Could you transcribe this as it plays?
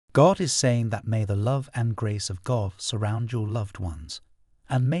God is saying that may the love and grace of God surround your loved ones,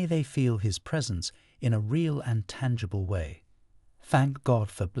 and may they feel His presence in a real and tangible way. Thank God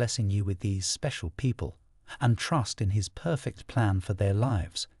for blessing you with these special people, and trust in His perfect plan for their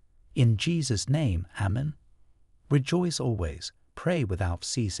lives. In Jesus' name, Amen. Rejoice always, pray without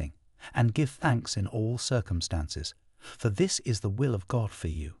ceasing, and give thanks in all circumstances, for this is the will of God for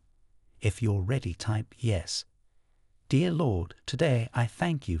you. If you're ready, type yes. Dear Lord, today I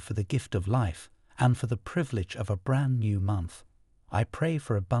thank you for the gift of life and for the privilege of a brand new month. I pray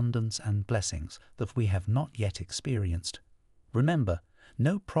for abundance and blessings that we have not yet experienced. Remember,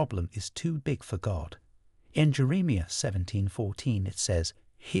 no problem is too big for God. In Jeremiah 17:14 it says,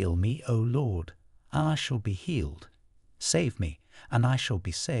 "Heal me, O Lord, and I shall be healed. Save me, and I shall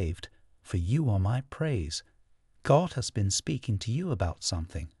be saved, for you are my praise." God has been speaking to you about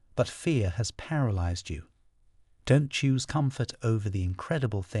something, but fear has paralyzed you. Don't choose comfort over the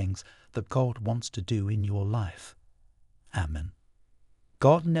incredible things that God wants to do in your life. Amen.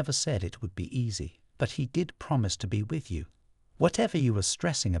 God never said it would be easy, but He did promise to be with you. Whatever you are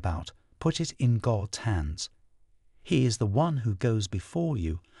stressing about, put it in God's hands. He is the one who goes before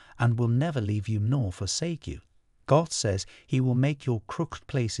you and will never leave you nor forsake you. God says He will make your crooked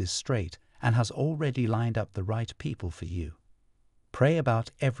places straight and has already lined up the right people for you. Pray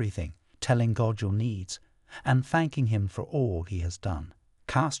about everything, telling God your needs, and thanking Him for all He has done.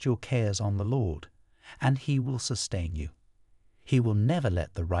 Cast your cares on the Lord, and He will sustain you. He will never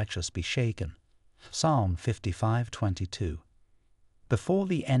let the righteous be shaken. Psalm 55:22. Before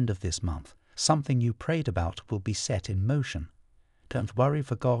the end of this month, something you prayed about will be set in motion. Don't worry,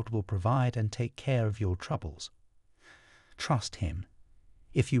 for God will provide and take care of your troubles. Trust Him.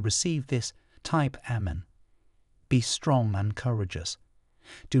 If you receive this, type Amen. Be strong and courageous.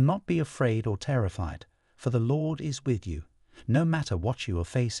 Do not be afraid or terrified, for the Lord is with you, no matter what you are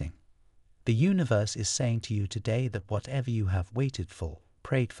facing. The universe is saying to you today that whatever you have waited for,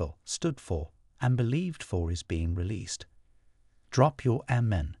 prayed for, stood for, and believed for is being released. Drop your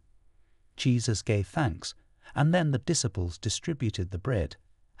Amen. Jesus gave thanks, and then the disciples distributed the bread,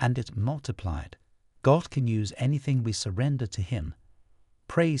 and it multiplied. God can use anything we surrender to Him.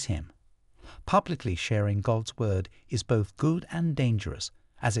 Praise Him. Publicly sharing God's word is both good and dangerous,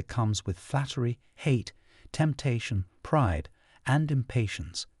 as it comes with flattery, hate, temptation, pride, and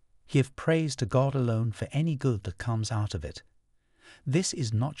impatience. Give praise to God alone for any good that comes out of it. This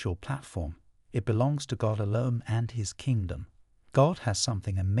is not your platform. It belongs to God alone and His kingdom. God has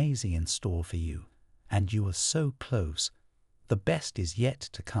something amazing in store for you, and you are so close. The best is yet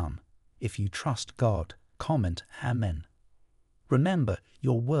to come. If you trust God, comment Amen. Remember,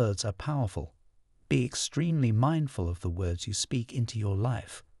 your words are powerful. Be extremely mindful of the words you speak into your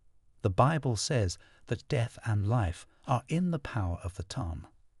life. The Bible says that death and life are in the power of the tongue.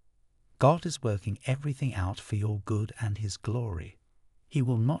 God is working everything out for your good and His glory. He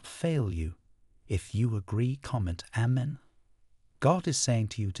will not fail you. If you agree, comment Amen. God is saying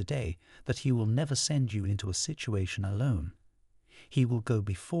to you today that He will never send you into a situation alone. He will go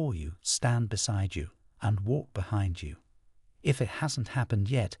before you, stand beside you, and walk behind you. If it hasn't happened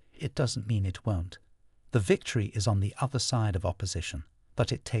yet, it doesn't mean it won't. The victory is on the other side of opposition,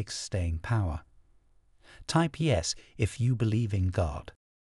 but it takes staying power. Type yes if you believe in God.